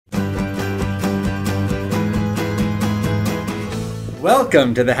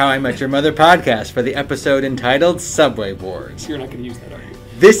Welcome to the How I Met Your Mother podcast for the episode entitled Subway Wars. You're not going to use that, are you?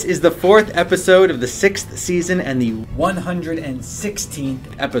 This is the 4th episode of the 6th season and the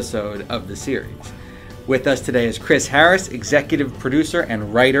 116th episode of the series. With us today is Chris Harris, executive producer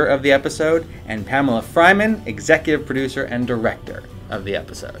and writer of the episode, and Pamela Fryman, executive producer and director of the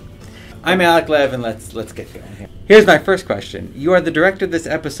episode. I'm Alec Lev, and let's get going here. Here's my first question. You are the director of this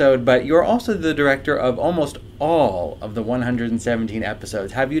episode, but you're also the director of almost all of the 117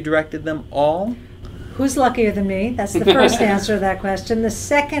 episodes. Have you directed them all? Who's luckier than me? That's the first answer to that question. The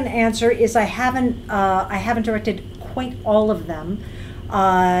second answer is I haven't directed quite all of them.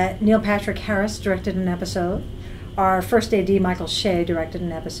 Neil Patrick Harris directed an episode. Our first AD, Michael Shea, directed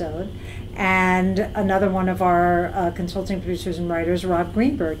an episode. And another one of our consulting producers and writers, Rob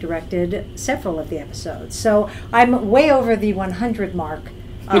Greenberg, directed several of the episodes. So I'm way over the 100 mark,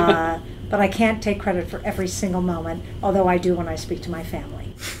 but I can't take credit for every single moment, although I do when I speak to my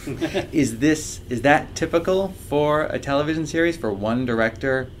family. Is that typical for a television series, for one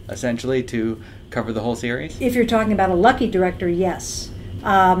director essentially to cover the whole series? If you're talking about a lucky director, yes.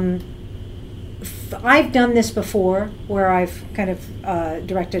 I've done this before, where I've kind of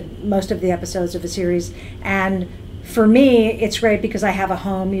directed most of the episodes of a series, and for me, it's great because I have a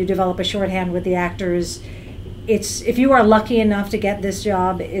home. You develop a shorthand with the actors. If you are lucky enough to get this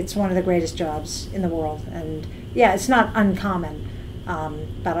job, it's one of the greatest jobs in the world, and yeah, it's not uncommon.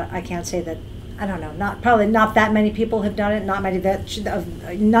 But I can't say that. I don't know. Probably not that many people have done it. Not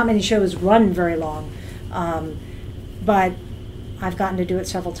many shows run very long, but I've gotten to do it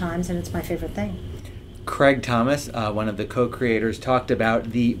several times, and it's my favorite thing. Craig Thomas, one of the co-creators, talked about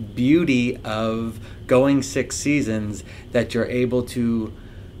the beauty of going 6 seasons, that you're able to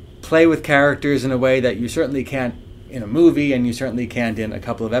play with characters in a way that you certainly can't in a movie, and you certainly can't in a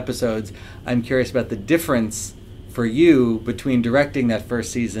couple of episodes. I'm curious about the difference for you between directing that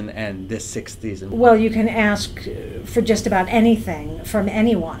first season and this 6th season. Well, you can ask for just about anything from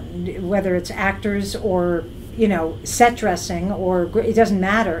anyone, whether it's actors or set dressing, or it doesn't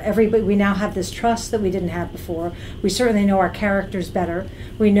matter. Everybody, we now have this trust that we didn't have before. We certainly know our characters better.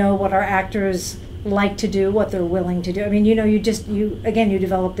 We know what our actors like to do, what they're willing to do. I mean, you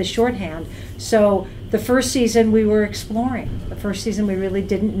develop the shorthand. So the first season we were exploring. The first season we really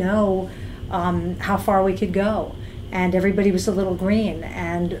didn't know how far we could go, and everybody was a little green.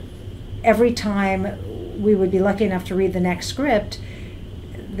 And every time we would be lucky enough to read the next script,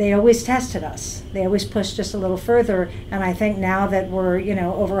 they always tested us. They always pushed us a little further. And I think now that we're,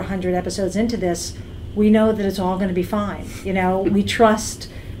 over 100 episodes into this, we know that it's all going to be fine. We trust,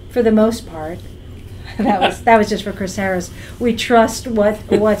 for the most part. That was just for Chris Harris. We trust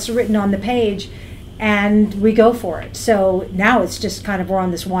what's written on the page, and we go for it. So now it's just kind of, we're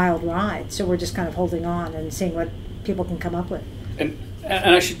on this wild ride. So we're just kind of holding on and seeing what people can come up with. And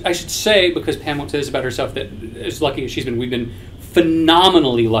I should say, because Pam won't say this about herself, that as lucky as she's been, we've been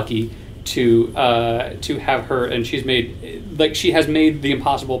phenomenally lucky to have her, and she has made the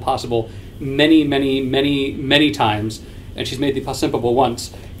impossible possible many times, and she's made the possible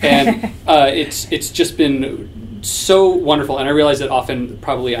once, and it's just been so wonderful. And I realize that often,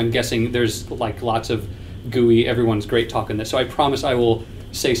 probably, I'm guessing there's lots of gooey, everyone's great talk in this, so I promise I will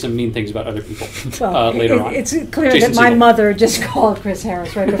say some mean things about other people later on. It's clear that my mother just called Chris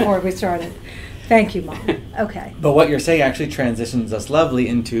Harris right before we started. Thank you, Mom. Okay. But what you're saying actually transitions us lovely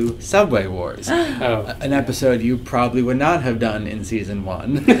into Subway Wars, an episode you probably would not have done in season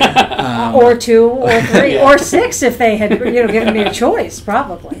 1, or 2, or 3, or 6 if they had given me a choice,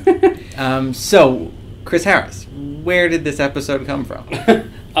 probably. So, Chris Harris, where did this episode come from?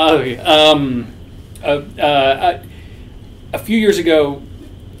 A few years ago,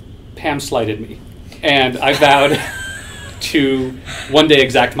 Pam slighted me, and I vowed to one day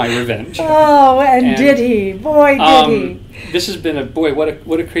exact my revenge. Oh, and did he? Boy, did he! This has been what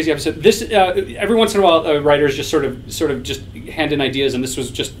a crazy episode. This every once in a while, writers just sort of just hand in ideas, and this was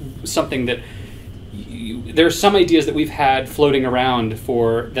just something that there are some ideas that we've had floating around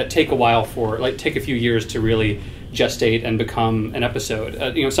that take a while take a few years to really gestate and become an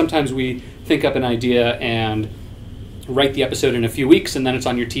episode. Sometimes we think up an idea and write the episode in a few weeks, and then it's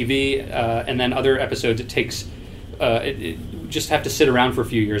on your TV, and then other episodes it takes. It just have to sit around for a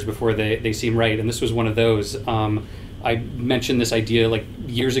few years before they seem right, and this was one of those. I mentioned this idea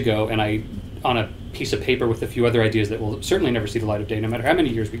years ago, and I on a piece of paper with a few other ideas that will certainly never see the light of day, no matter how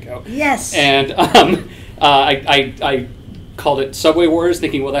many years we go. Yes. And I called it Subway Wars,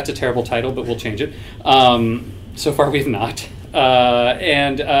 thinking, well, that's a terrible title, but we'll change it. So far, we've not.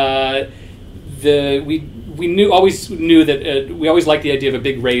 We always knew that we always liked the idea of a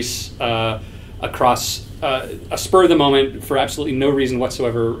big race across a spur of the moment, for absolutely no reason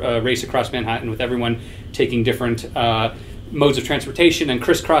whatsoever, race across Manhattan with everyone taking different modes of transportation and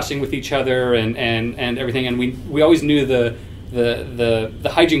crisscrossing with each other and everything. And we always knew the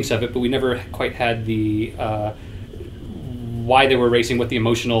hijinks of it, but we never quite had the why they were racing, what the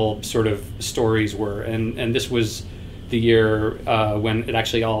emotional sort of stories were. And this was the year when it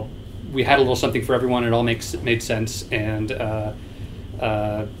actually we had a little something for everyone. It all made sense, and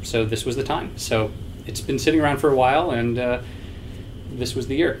so this was the time. So it's been sitting around for a while, and this was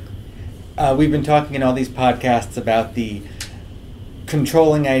the year. We've been talking in all these podcasts about the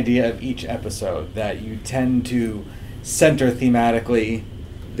controlling idea of each episode, that you tend to center thematically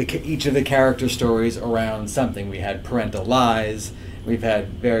each of the character stories around something. We had parental lies, we've had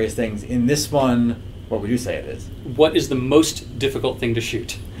various things. In this one, what would you say it is? What is the most difficult thing to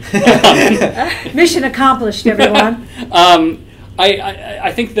shoot? Mission accomplished, everyone.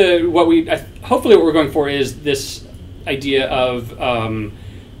 I think hopefully what we're going for is this idea of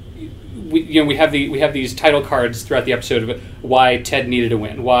we have these title cards throughout the episode of why Ted needed a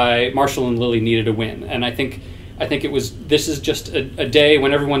win, why Marshall and Lily needed a win, and I think this is just a day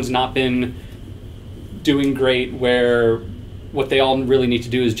when everyone's not been doing great, where what they all really need to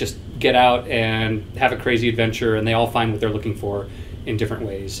do is just get out and have a crazy adventure, and they all find what they're looking for in different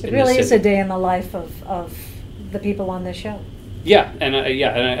ways. It really is a day in the life of the people on this show. Yeah, and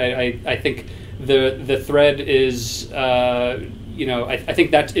I think the thread is I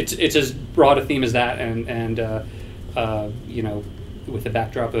think that it's as broad a theme as that, and with the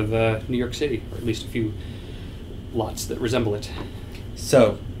backdrop of New York City, or at least a few lots that resemble it.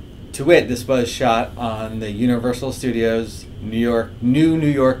 So, to wit, this was shot on the Universal Studios New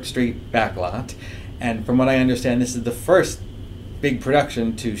York Street backlot, and from what I understand, this is the first big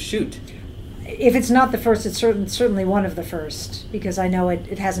production to shoot. If it's not the first, it's certainly one of the first, because I know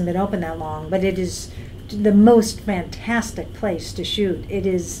it hasn't been open that long, but it is the most fantastic place to shoot. It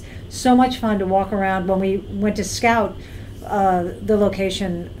is so much fun to walk around. When we went to scout the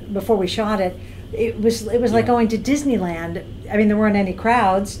location before we shot it, it was like going to Disneyland. I mean, there weren't any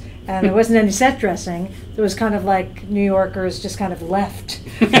crowds, and there wasn't any set dressing. It was kind of like New Yorkers just kind of left.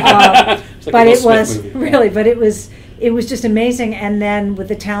 But it was just amazing. And then with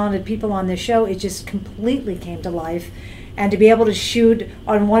the talented people on this show, it just completely came to life. And to be able to shoot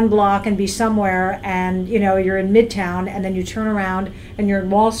on one block and be somewhere, and you're in Midtown, and then you turn around and you're in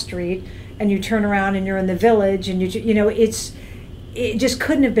Wall Street, and you turn around and you're in the Village, and it just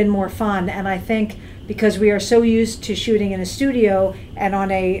couldn't have been more fun. And I think because we are so used to shooting in a studio and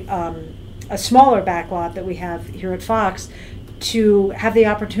on a smaller backlot that we have here at Fox, to have the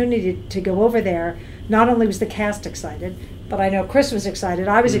opportunity to go over there, not only was the cast excited, but I know Chris was excited,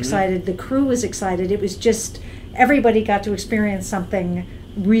 I was excited, the crew was excited. It was just, everybody got to experience something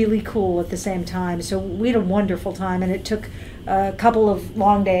really cool at the same time. So we had a wonderful time, and it took a couple of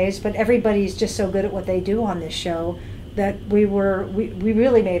long days, but everybody's just so good at what they do on this show that we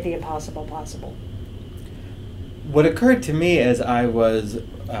really made the impossible possible. What occurred to me as I was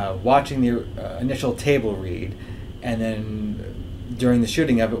watching the initial table read, and then during the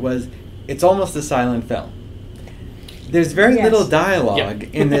shooting of it, was it's almost a silent film. There's very little dialogue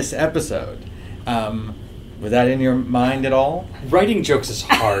in this episode. Was that in your mind at all? Writing jokes is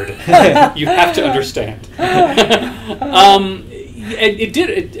hard. You have to understand. It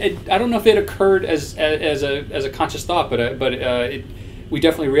did. I don't know if it occurred as a conscious thought, but we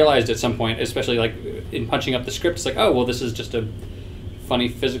definitely realized at some point, especially like in punching up the script, it's like, oh well, this is just a funny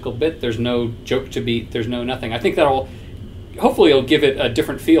physical bit. There's no joke to beat. There's no nothing. I think hopefully it'll give it a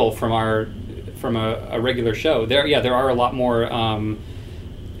different feel from a regular show. There are a lot more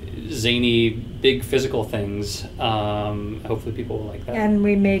zany, big physical things. Hopefully people will like that. And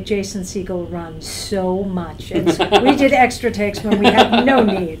we made Jason Segel run so much. We did extra takes when we had no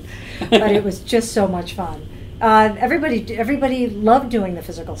need, but it was just so much fun. Everybody loved doing the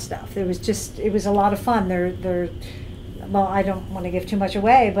physical stuff. It was a lot of fun. Well, I don't want to give too much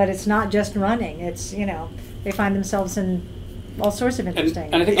away, but it's not just running. It's, they find themselves in all sorts of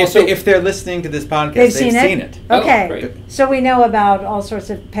interesting. And I think if they're listening to this podcast, they've seen it. Okay, so we know about all sorts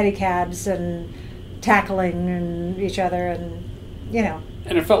of pedicabs and tackling and each other, and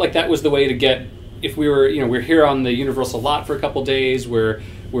And it felt like that was the way to get. If we were, we're here on the Universal lot for a couple days. We're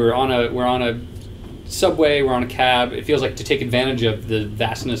on a subway. We're on a cab. It feels like to take advantage of the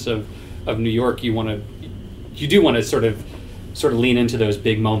vastness of New York. You do want to sort of lean into those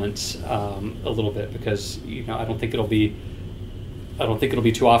big moments a little bit, because I don't think it'll be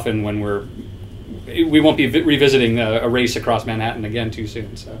too often when we won't be revisiting a race across Manhattan again too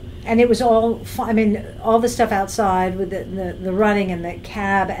soon. So. And it was all fun. I mean, all the stuff outside with the running and the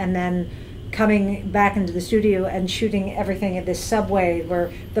cab, and then coming back into the studio and shooting everything at this subway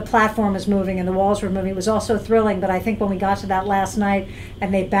where the platform was moving and the walls were moving was also thrilling. But I think when we got to that last night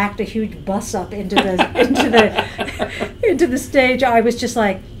and they backed a huge bus up into the into the stage, I was just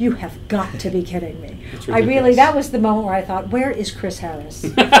like, you have got to be kidding me. That was the moment where I thought, where is Chris Harris?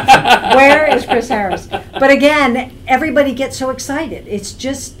 Where is Chris Harris? But again, everybody gets so excited. It's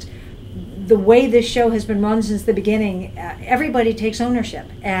just the way this show has been run since the beginning. Everybody takes ownership.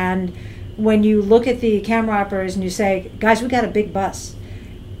 And when you look at the camera operators and you say, guys, we got a big bus,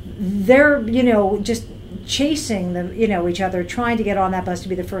 they're, just chasing each other, trying to get on that bus to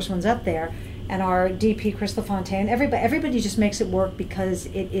be the first ones up there. And our DP, Chris LaFontaine, everybody just makes it work because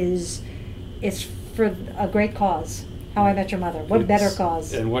it's for a great cause. How I Met Your Mother. What better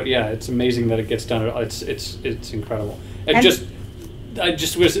cause? And it's amazing that it gets done. It's incredible. And I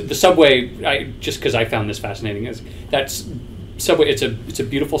just was the subway. Just because I found this fascinating is that's subway. It's a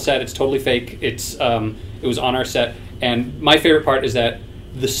beautiful set. It's totally fake. It was on our set, and my favorite part is that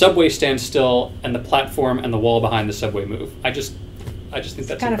the subway stands still and the platform and the wall behind the subway move. I just think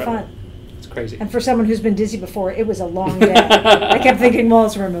that's kind of incredible. Fun. Crazy. And for someone who's been dizzy before, it was a long day. I kept thinking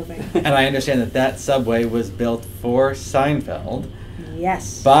walls were moving. And I understand that subway was built for Seinfeld.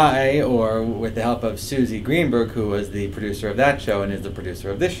 Yes. By or with the help of Susie Greenberg, who was the producer of that show and is the producer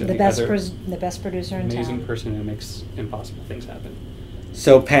of this show. The best producer in town. Amazing person who makes impossible things happen.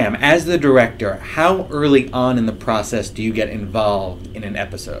 So Pam, as the director, how early on in the process do you get involved in an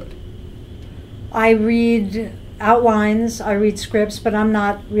episode? I read outlines, I read scripts, but I'm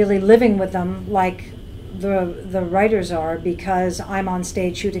not really living with them like the writers are because I'm on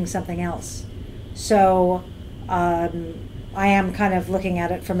stage shooting something else. So I am kind of looking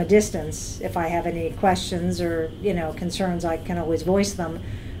at it from a distance. If I have any questions or concerns, I can always voice them.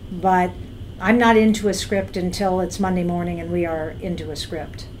 But I'm not into a script until it's Monday morning and we are into a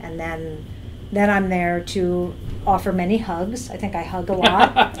script, and then I'm there to offer many hugs. I think I hug a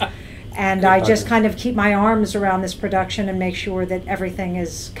lot. And I just kind of keep my arms around this production and make sure that everything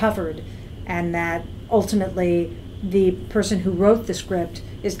is covered and that ultimately the person who wrote the script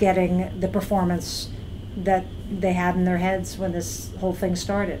is getting the performance that they had in their heads when this whole thing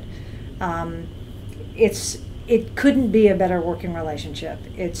started. It couldn't be a better working relationship.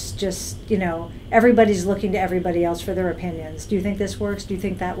 It's just, everybody's looking to everybody else for their opinions. Do you think this works? Do you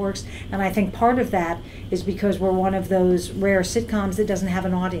think that works? And I think part of that is because we're one of those rare sitcoms that doesn't have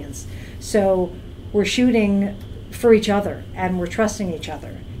an audience. So we're shooting for each other, and we're trusting each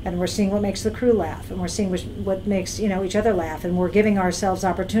other, and we're seeing what makes the crew laugh, and we're seeing what makes each other laugh, and we're giving ourselves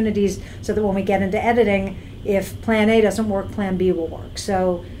opportunities so that when we get into editing, if Plan A doesn't work, Plan B will work.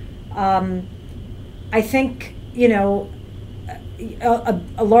 So I think a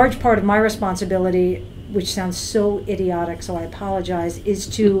large part of my responsibility, which sounds so idiotic, so I apologize, is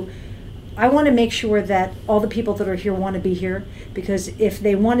I want to make sure that all the people that are here want to be here, because if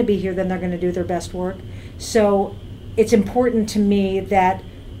they want to be here, then they're going to do their best work. So it's important to me that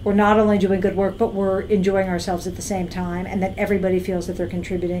we're not only doing good work, but we're enjoying ourselves at the same time, and that everybody feels that they're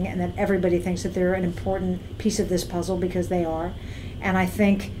contributing, and that everybody thinks that they're an important piece of this puzzle, because they are. And I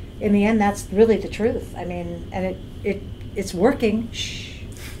think in the end, that's really the truth. I mean, and it's working. Shh,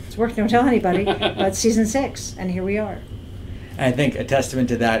 it's working. Don't tell anybody. But it's season 6, and here we are. And I think a testament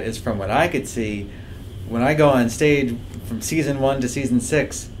to that is from what I could see, when I go on stage from season 1 to season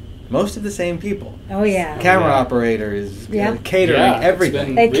 6, most of the same people. Oh yeah. Camera operators, catering,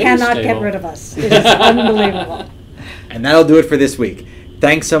 everything. They really cannot get rid of us. It is unbelievable. And that'll do it for this week.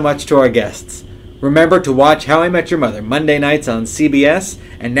 Thanks so much to our guests. Remember to watch How I Met Your Mother Monday nights on CBS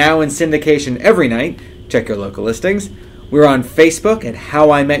and now in syndication every night. Check your local listings. We're on Facebook at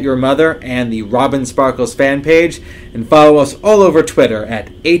How I Met Your Mother and the Robin Sparkles fan page. And follow us all over Twitter at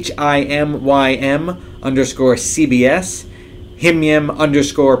HIMYM_CBS,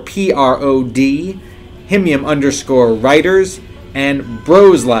 HIMYM_PROD, HIMYM_writers, and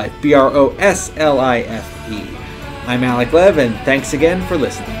BrosLife, BROSLIFE. I'm Alec Lev, and thanks again for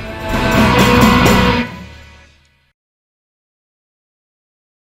listening.